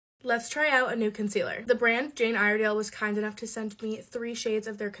Let's try out a new concealer. The brand Jane Iredale was kind enough to send me 3 shades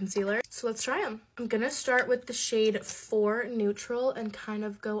of their concealer, so let's try them. I'm gonna start with the shade 4 Neutral and kind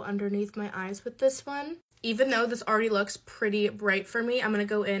of go underneath my eyes with this one. Even though this already looks pretty bright for me, I'm gonna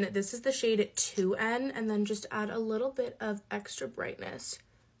go in, this is the shade 2N, and then just add a little bit of extra brightness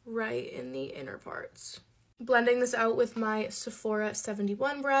right in the inner parts. Blending this out with my Sephora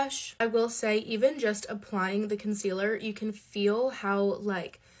 71 brush. I will say, even just applying the concealer, you can feel how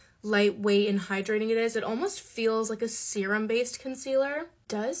like lightweight and hydrating it is. It almost feels like a serum-based concealer. It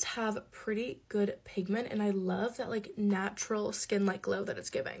does have pretty good pigment, and I love that like natural skin-like glow that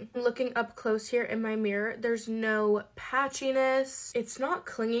it's giving. Looking up close here in my mirror, there's no patchiness. It's not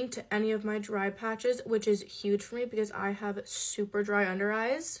clinging to any of my dry patches, which is huge for me because I have super dry under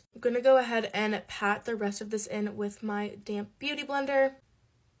eyes. I'm gonna go ahead and pat the rest of this in with my damp beauty blender.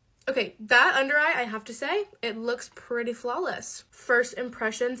 Okay, that under eye, I have to say, it looks pretty flawless. First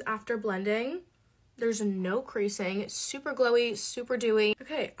impressions after blending, there's no creasing, super glowy, super dewy.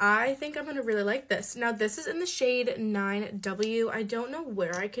 Okay, I think I'm gonna really like this. Now, this is in the shade 9W. I don't know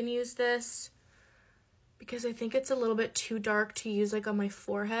where I can use this because I think it's a little bit too dark to use like on my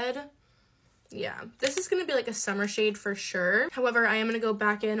forehead. Yeah, this is gonna be like a summer shade for sure. However, I am gonna go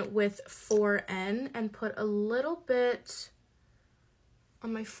back in with 4N and put a little bit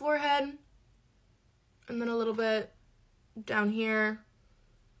on my forehead, and then a little bit down here,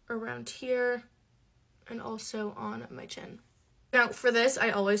 around here, and also on my chin. Now for this, I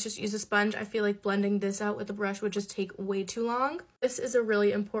always just use a sponge. I feel like blending this out with a brush would just take way too long. This is a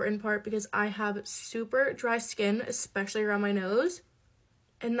really important part because I have super dry skin, especially around my nose,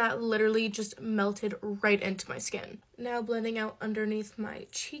 and that literally just melted right into my skin. Now blending out underneath my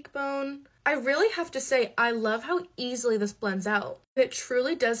cheekbone. I really have to say, I love how easily this blends out. It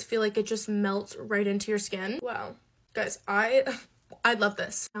truly does feel like it just melts right into your skin. Wow. Guys, I love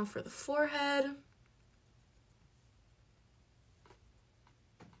this. Now for the forehead.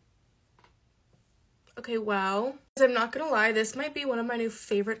 Okay, wow. I'm not gonna lie, this might be one of my new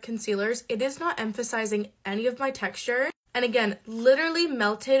favorite concealers. It is not emphasizing any of my texture. And again, literally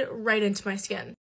melted right into my skin.